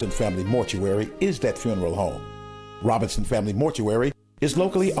Family Mortuary is that funeral home. Robinson Family Mortuary is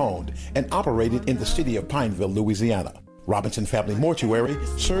locally owned and operated in the city of Pineville, Louisiana. Robinson Family Mortuary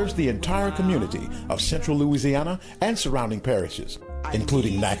serves the entire community of central Louisiana and surrounding parishes,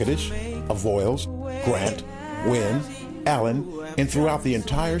 including Natchitoches, Avoyelles, Grant, Wynne, Allen, and throughout the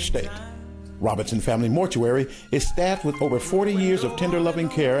entire state. Robinson Family Mortuary is staffed with over 40 years of tender loving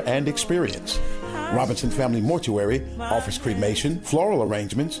care and experience. Robinson Family Mortuary offers cremation, floral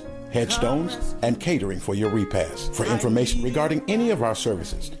arrangements, headstones, and catering for your repast. For information regarding any of our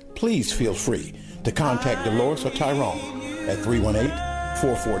services, please feel free to contact Dolores or Tyrone at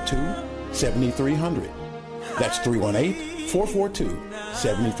 318-442-7300. That's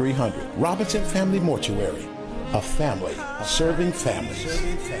 318-442-7300. Robinson Family Mortuary, a family serving families.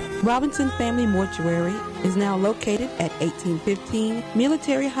 Robinson Family Mortuary is now located at 1815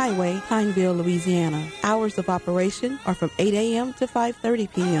 Military Highway, Pineville, Louisiana. Hours of operation are from 8 a.m. to 5:30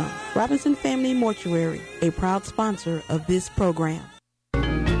 p.m. Robinson Family Mortuary, a proud sponsor of this program.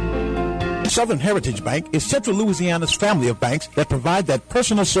 Southern Heritage Bank is Central Louisiana's family of banks that provide that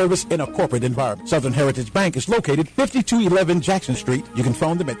personal service in a corporate environment. Southern Heritage Bank is located 5211 Jackson Street. You can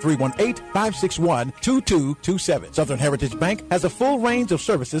phone them at 318-561-2227. Southern Heritage Bank has a full range of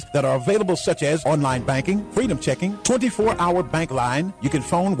services that are available, such as online banking, freedom checking, 24-hour bank line. You can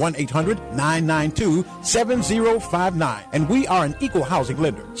phone 1-800-992-7059. And we are an equal housing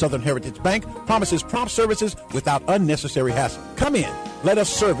lender. Southern Heritage Bank promises prompt services without unnecessary hassle. Come in. Let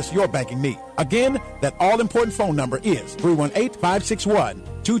us service your banking need. Again, that all-important phone number is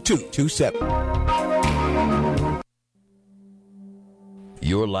 318-561-2227.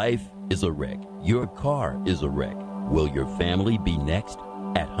 Your life is a wreck. Your car is a wreck. Will your family be next?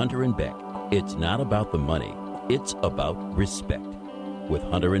 At Hunter & Beck, it's not about the money. It's about respect. With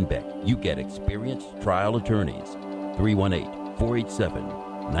Hunter & Beck, you get experienced trial attorneys.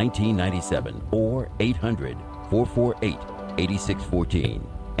 318-487-1997 or 800-448-8614.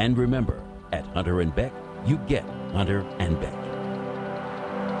 And remember, at Hunter & Beck, you get Hunter & Beck.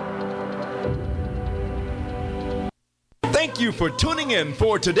 Thank you for tuning in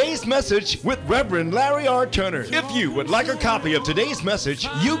for today's message with Reverend Larry R. Turner. If you would like a copy of today's message,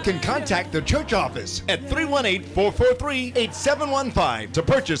 you can contact the church office at 318-443-8715 to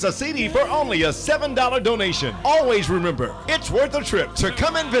purchase a CD for only a $7 donation. Always remember, it's worth a trip to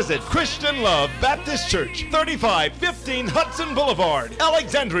come and visit Christian Love Baptist Church, 3515 Hudson Boulevard,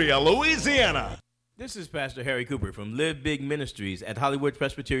 Alexandria, Louisiana. This is Pastor Harry Cooper from Live Big Ministries at Hollywood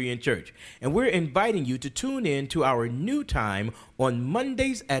Presbyterian Church, and we're inviting you to tune in to our new time on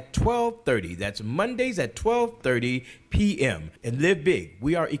Mondays at 12:30. That's Mondays at 12:30 p.m. And Live Big,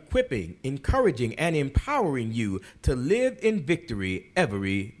 we are equipping, encouraging, and empowering you to live in victory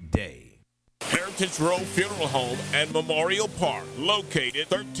every day. Heritage Road Funeral Home and Memorial Park, located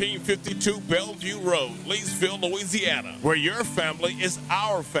 1352 Bellevue Road, Leesville, Louisiana, where your family is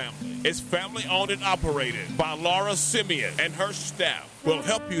our family. It's family owned and operated by Laura Simeon and her staff. Will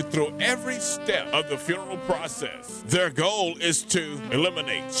help you through every step of the funeral process. Their goal is to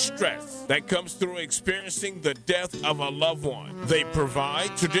eliminate stress that comes through experiencing the death of a loved one. They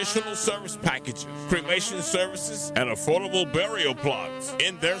provide traditional service packages, cremation services, and affordable burial plots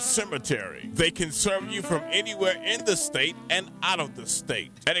in their cemetery. They can serve you from anywhere in the state and out of the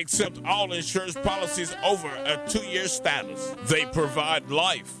state, and accept all insurance policies over a 2-year status. They provide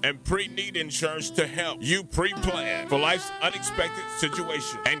life and pre-need insurance to help you pre-plan for life's unexpected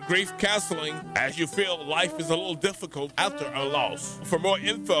situation and grief counseling as you feel life is a little difficult after a loss. For more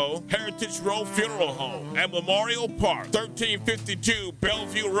info, Heritage Road Funeral Home and Memorial Park, 1352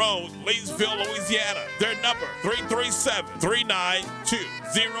 Bellevue Road, Leesville, Louisiana. Their number,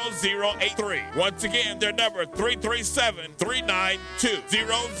 337-392-0083. Once again, their number,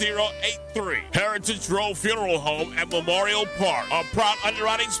 337-392-0083. Heritage Road Funeral Home and Memorial Park are proud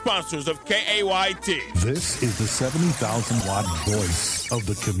underwriting sponsors of KAYT. This is the 70,000-watt voice of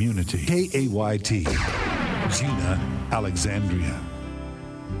the community. KAYT, Gina, Alexandria.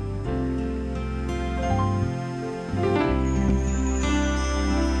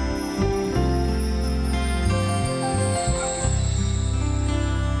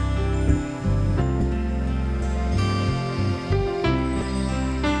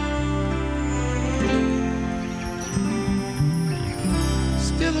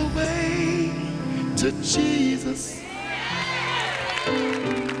 Still away to Jesus.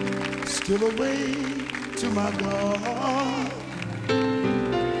 Still away to my God.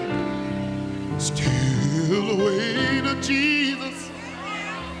 Still away to Jesus.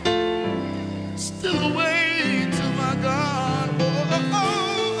 Still away to my God. Oh, oh,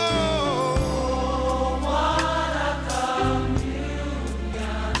 oh, oh. What a communion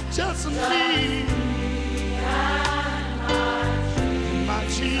just me and my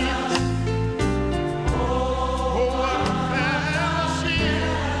Jesus. Oh, what a fellowship,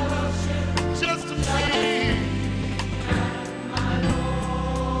 just me.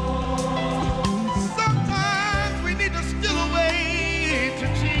 Sometimes we need to steal away to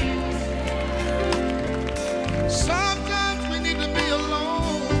Jesus. Sometimes we need to be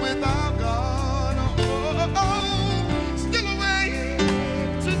alone with our God. Steal away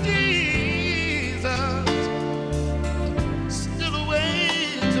to Jesus. Still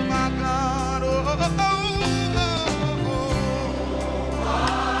away to my God.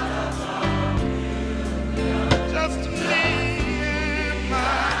 Just me and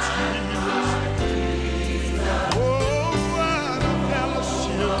my Jesus. Oh, what a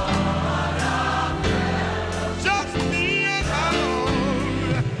fellowship. Just me and my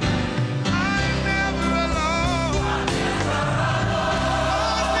Lord. I'm never alone.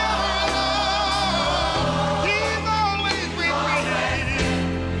 I'm never alone. He's always with me.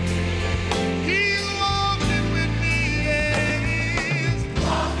 He's walking with me. He's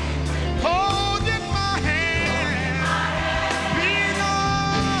holding my hand. Being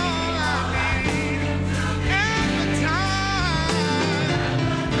all I need. And the time.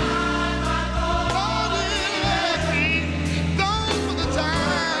 Holding me. Those were the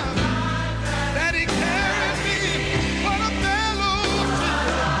times that he carried me. What a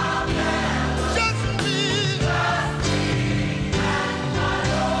fellowship. Just me.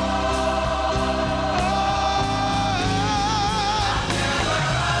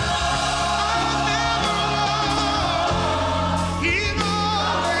 He's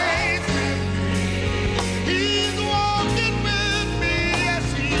always with me. He's walking with me.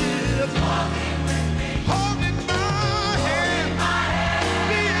 Yes, he is. Holding my hand.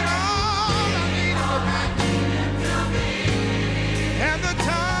 Being all I need to be. And the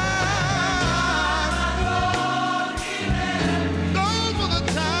time. Those were the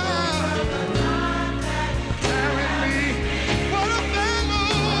times. Carried me. What a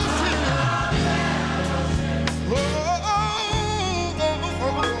fellowship. Oh,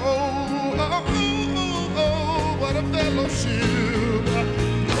 what a fellowship.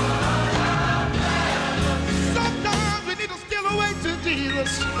 Sometimes we need to steal away to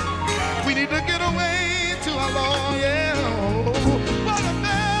Jesus. We need to get away to our Lord, yeah. Oh, what a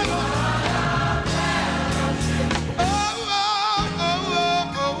fellowship. Oh,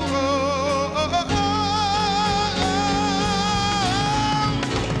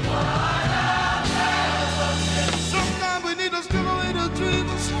 sometimes we need to steal away to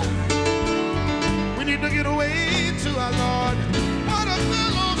Jesus. We need to get away to our Lord. What a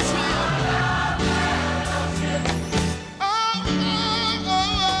fellowship. Oh, oh,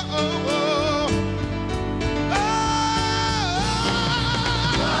 oh, oh, oh.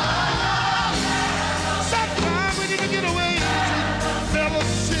 Sometimes we need to get away to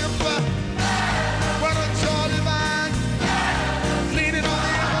fellowship. What a joy divine. Leaning on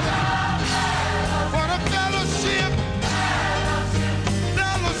the other. What a fellowship.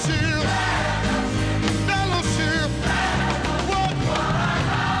 Fellowship. Fellowship. What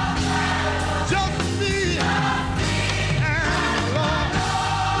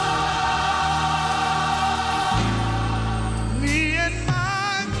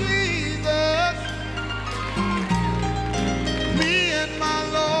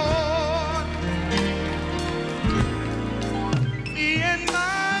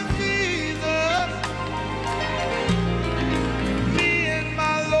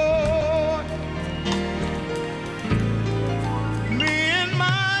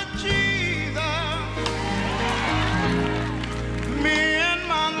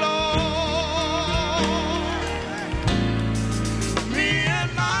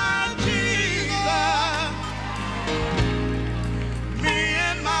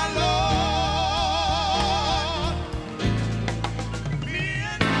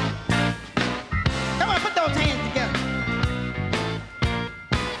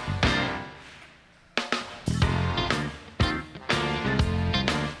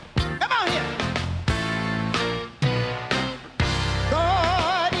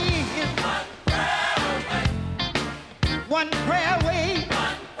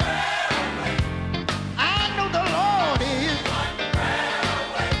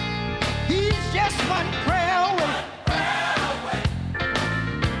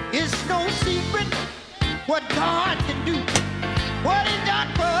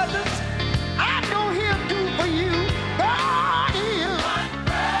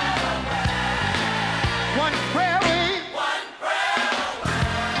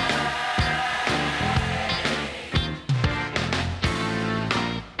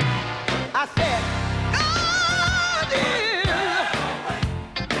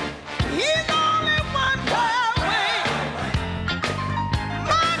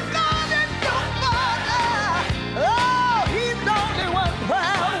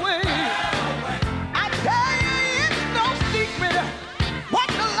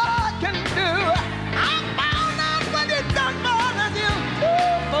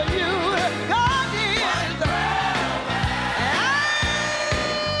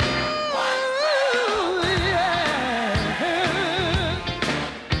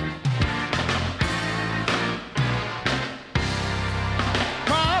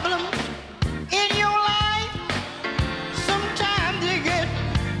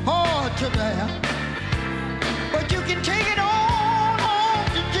to bear, but you can take it on home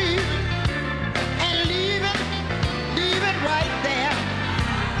to Jesus and leave it right there.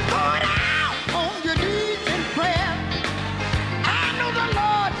 Go down on your knees in prayer. I know the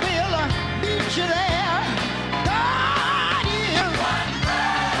Lord will meet you there. God is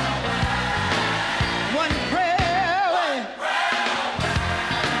one prayer away.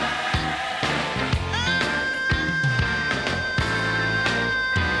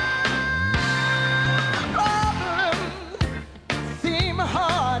 Problems seem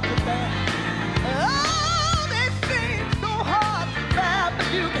hard to bear. Oh, they seem so hard to bear,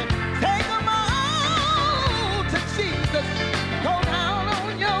 but you can take them all to Jesus. Go down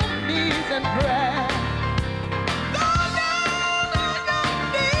on your knees and pray. Go down on your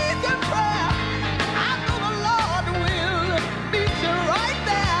knees and pray. I know the Lord will meet you right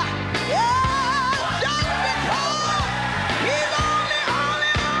there. Yeah, just because He's only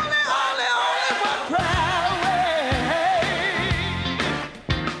one prayer away.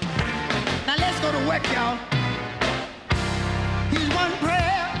 Now let's go to work, y'all. He's one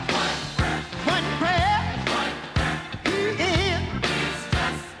prayer. One prayer. He is.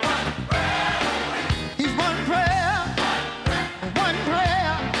 He's one prayer. One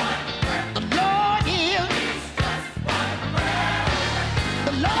prayer. The Lord is.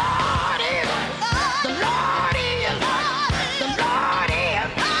 The Lord is. The Lord is. The Lord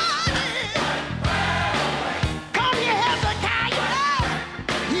is. Come here, Hezekiah.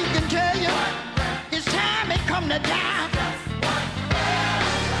 He can tell you it's time it come to die.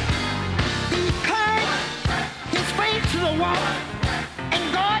 He turned his face to the wall,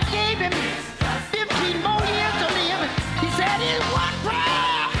 and God gave him 15 more years to live. He said, "It's one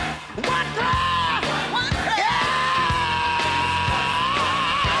prayer, one prayer, one prayer, yeah.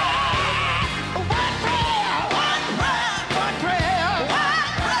 One prayer, one prayer, one prayer,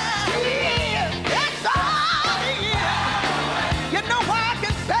 one prayer. He is. That's all He is. You know why I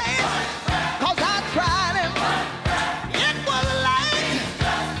can say it? 'Cause I tried Him. It was late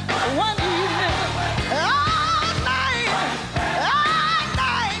one evening, all night, all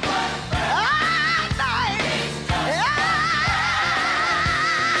night, all night.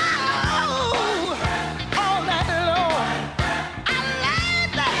 Oh, all night long. I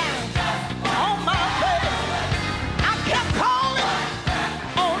laid there on my bed. I kept calling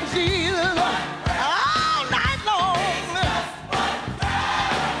on Jesus all night long.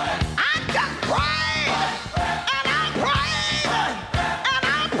 I just prayed and I prayed and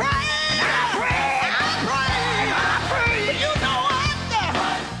I prayed. I prayed. I prayed. I prayed. You know what?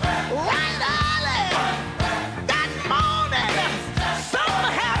 Right early that morning,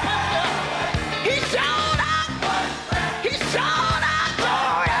 something happened. He showed up. He showed up.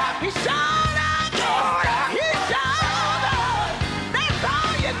 He showed up. He showed up. That's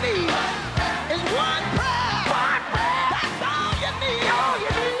all you need is one prayer. One prayer. That's all you need. All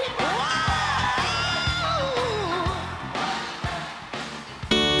you need. Wow.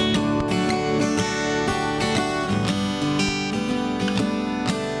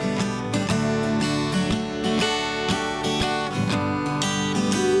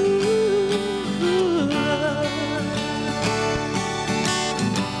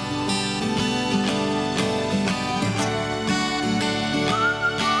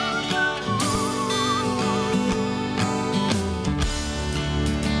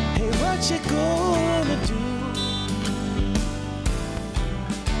 Hey, what you gonna do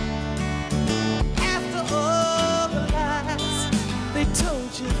after all the lies they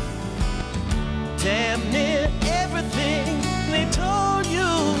told you? Damn near everything they told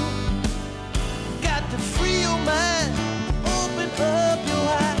you. Got to free your mind, open up your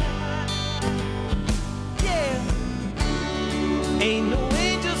eyes. Yeah, ain't no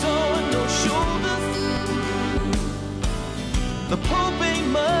angels on no shoulders. The Pope ain't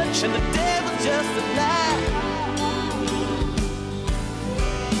much and the devil's just a lie.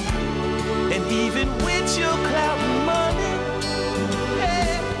 And even with your clout and money,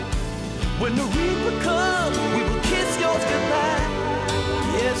 hey, when the reaper comes, we will kiss yours goodbye.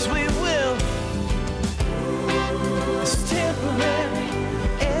 Yes, we will. It's temporary.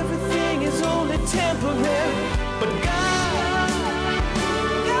 Everything is only temporary. But God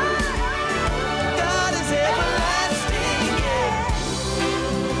is everlasting. Yeah.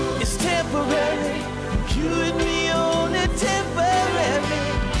 It's temporary. You and me only temporary.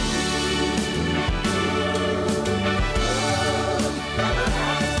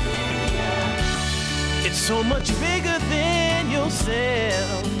 It's so much bigger than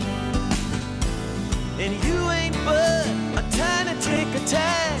yourself, and you ain't but a tiny tick of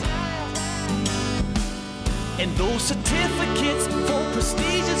time. And those certificates for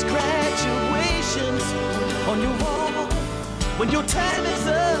prestigious graduates on your wall. When your time is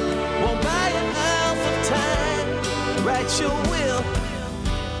up, won't buy an ounce of time. Write your will.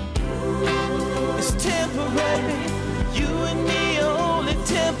 It's temporary. You and me are only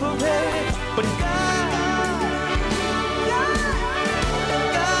temporary. But God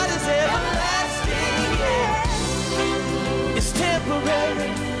is everlasting. Yeah. It's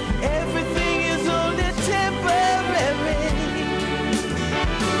temporary. Everything is only temporary.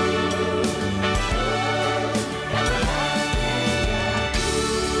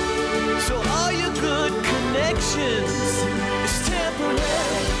 So all your good connections is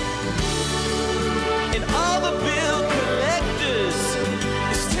temporary. And all the bill collectors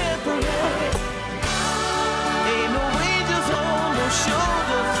is temporary. Ain't no angels on no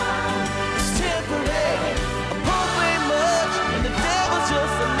shoulders. It's temporary. A pope ain't much and the devil's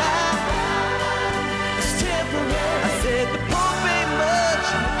just a lie. It's temporary. I said the pope ain't much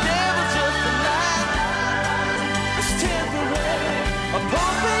and the devil's just a lie. It's temporary. A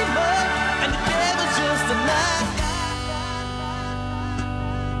pope ain't much and the devil's just a lie.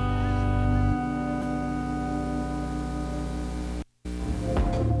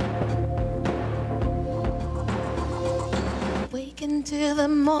 Into the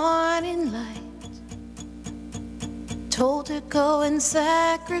morning light, told to go and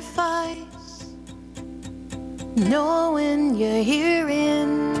sacrifice, knowing you're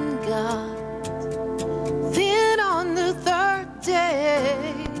hearing God. Then on the third day,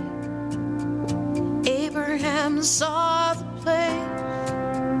 Abraham saw the place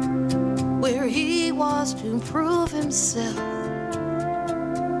where he was to prove himself.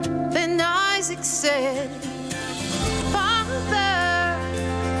 Then Isaac said, Father,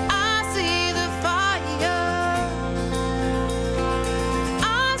 I see the fire,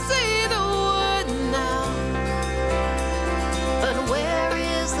 I see the wood now, but where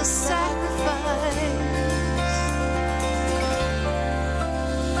is the sacrifice?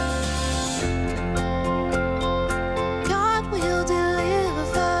 God will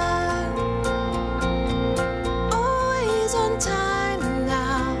deliver, always on time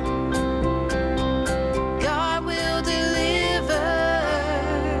now. God will deliver.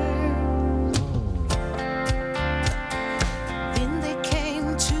 Then they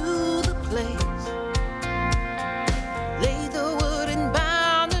came to the place, laid the wood and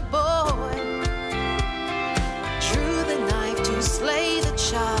bound the boy, drew the knife to slay the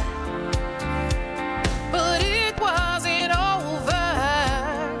child. But it wasn't over.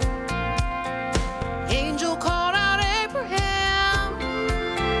 Angel called out Abraham,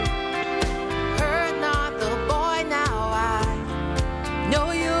 hurt not the boy, now I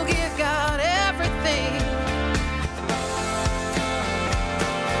know you'll give God everything.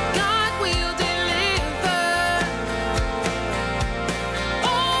 God will deliver,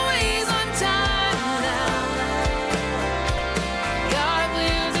 always on time now. God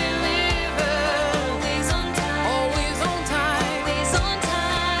will deliver, always on time, always on time, always on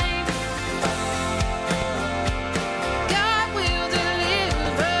time. God will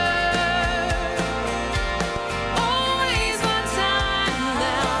deliver, always on time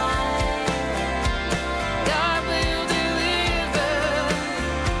now. God will deliver.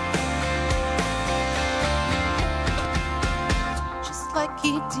 Just like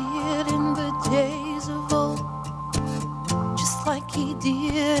he did in the days of old. Just like he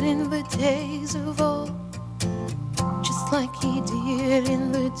did in the days of old. Just like he did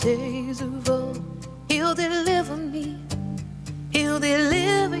in the days of old. He'll deliver me. He'll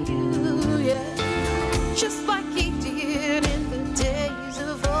deliver you, yeah. Just like he did in the days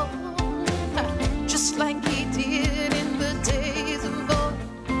of old. Just like he did in the days of old.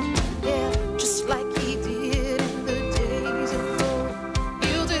 Yeah, just like he did in the days of old.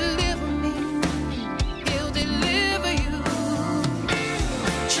 He'll deliver me. He'll deliver you.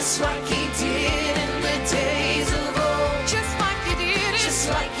 Just like he did in the days of old. Just like he did. Just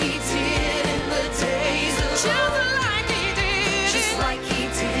like he did in the days of old. Just like he did. Just like he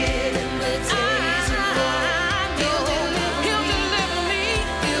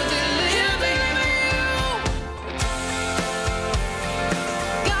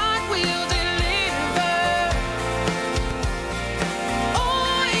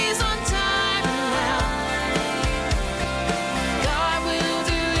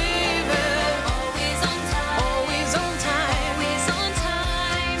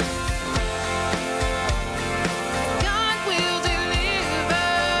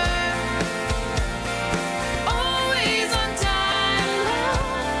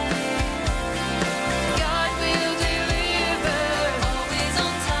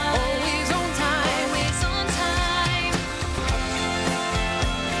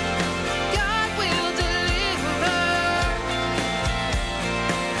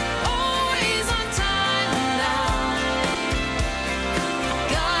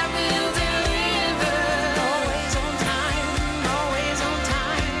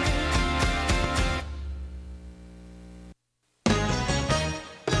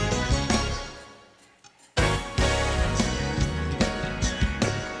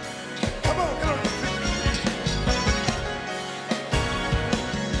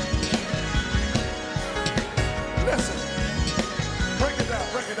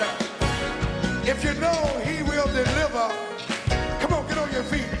If you know he will deliver, come on, get on your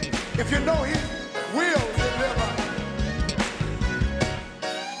feet. If you know he will deliver,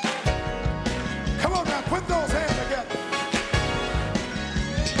 come on now, put those hands together.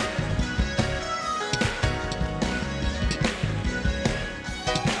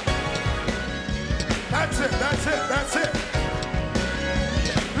 That's it, that's it, that's it.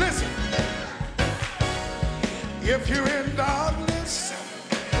 Listen, if you're in darkness,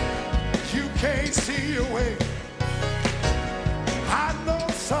 you can't see your way. I know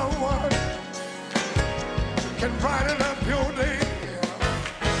someone can brighten up your day.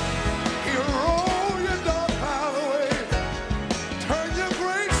 He'll roll your dark cloud away, turn your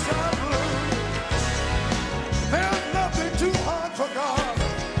gray sky blue. There's nothing too hard for God.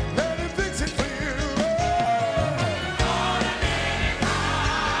 Let him fix it for you.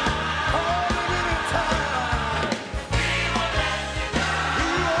 Call him anytime. He won't let you down. He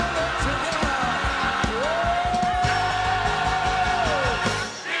won't let you down.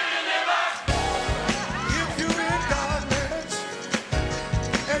 If you're in darkness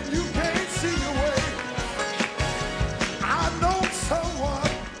and you can't see your way, I know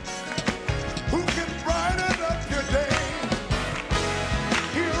someone who can brighten up your day.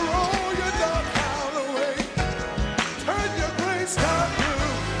 He'll roll your dark cloud away, turn your gray sky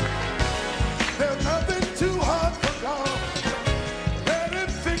blue. There's nothing too hard for God. Let him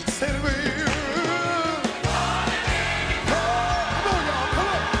fix it for you. Come on, y'all, come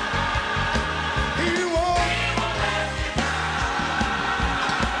on. He won't.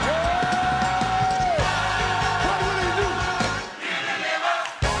 What will he do?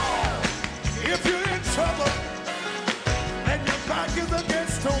 If you're in trouble and your back is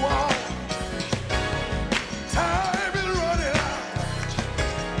against the wall, time is running out,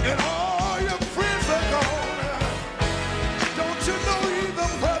 and all your friends are gone. Don't you know he's a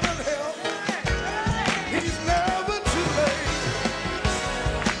present help? He's never too late.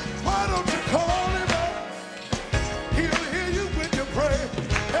 Why don't you call him up? He'll hear you when you pray.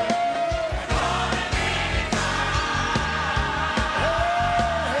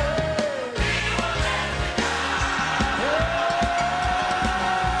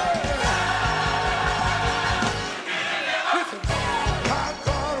 Listen, my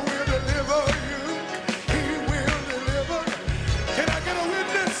God will deliver you. He will deliver. Can I get a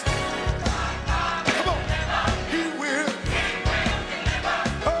witness? Come on. He will.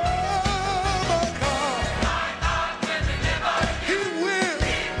 Oh, my God. He will.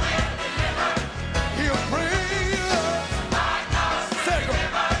 He'll bring you up. Second.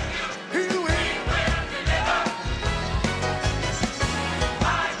 He will.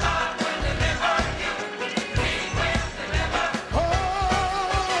 Oh,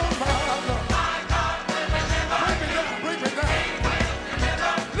 my God. Break me down.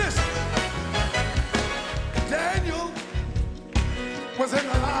 Listen. Daniel was in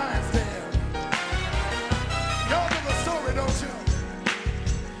the lion's den. Y'all know the story, don't you?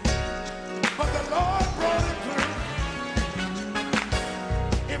 But the Lord brought him through.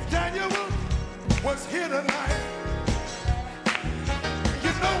 If Daniel was here tonight,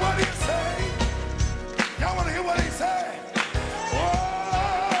 you know what he said? Y'all want to hear what he said? Oh,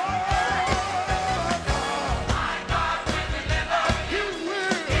 my God. He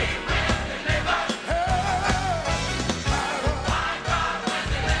will.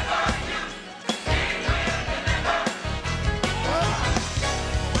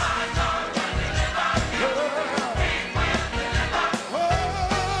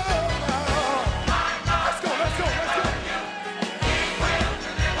 Let's go.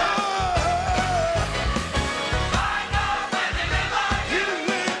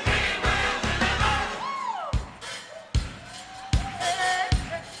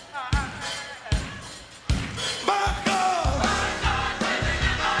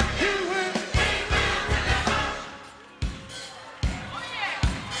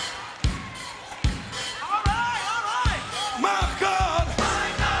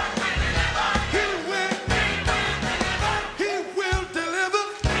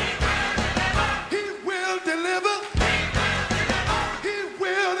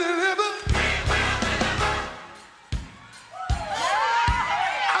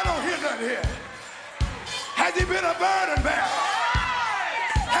 Has he been a burden bearer?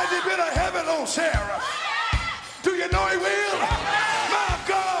 Has he been a heavy load sharer? Do you know he will? My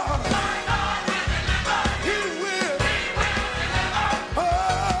God. He will.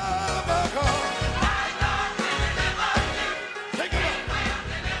 Oh, my God. Take it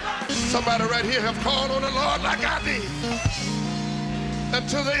up. Somebody right here have called on the Lord like I did.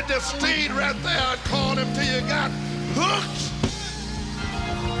 Until they just stayed right there and called him till you got hooked.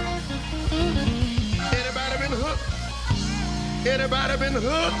 Anybody been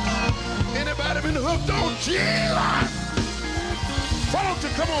hooked? Anybody been hooked on Jesus? Why don't you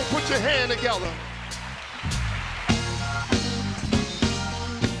come on, put your hand together.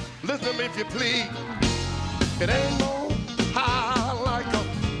 Listen to me if you please. It ain't no high like a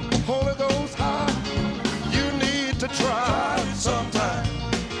Holy Ghost high. You need to try it sometime.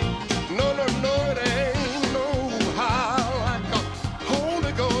 No, no, no, it ain't no high like a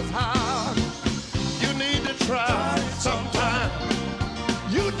Holy Ghost high. You need to try it sometime.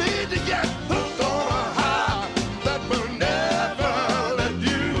 You need to get hooked on a high that will never let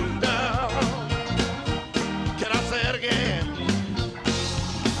you down. Can I say it again?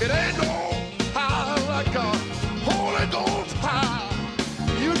 It ain't no high like a Holy Ghost high.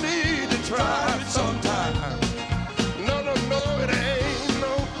 You need to try it sometime. No, no, no, it ain't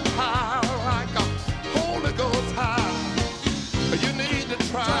no high like a Holy Ghost high. You need to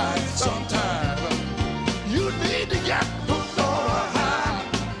try it sometime. You need to get hooked on a high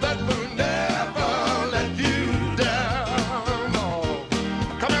that will never let you down. No.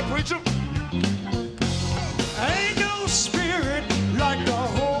 Come here, preacher. Ain't no spirit like the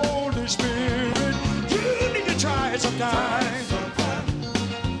Holy Spirit. You need to try it sometime.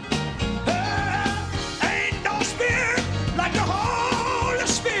 Ain't no spirit like the Holy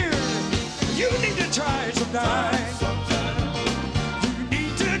Spirit. You need to try it sometime. You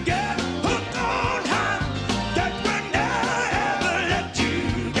need to get hooked on high that will never let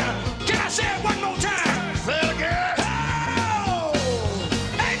you down. Can I say it one more time? Say it again. Oh,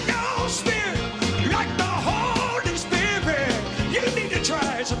 ain't no spirit like the Holy Spirit. You need to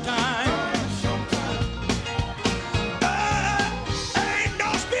try it sometime. Ain't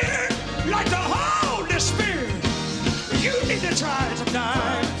no spirit like the Holy Spirit. You need to try it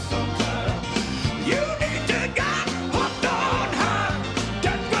sometime. You need to get hooked on high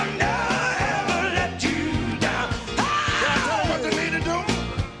that will never let you down. What you need to do?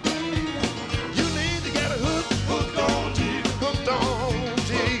 You need to get a hooked on Jesus. Hooked on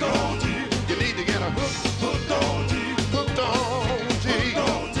Jesus. You need to get a hooked on Jesus. Hooked on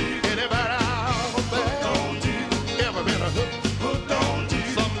Jesus. Anybody out there ever been a hooked on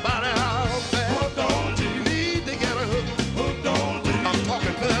Jesus? Somebody out there need to get a hooked on Jesus. I'm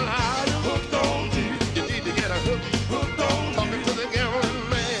talking to the liar. Hooked on Jesus. You need to get a hooked on. Talking to the gambling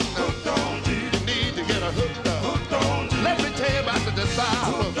man. Hooked on Jesus. You need to get a hooked on. Let me tell you about the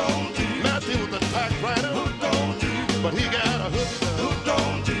disciples. Matthew was a tax writer, but he got a hooked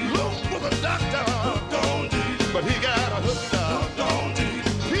on. Luke was a doctor, but he got a hooked on.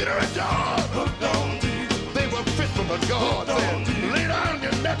 Peter and John, they were fit for the God. Said, lay down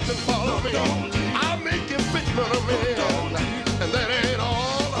your nets and follow me.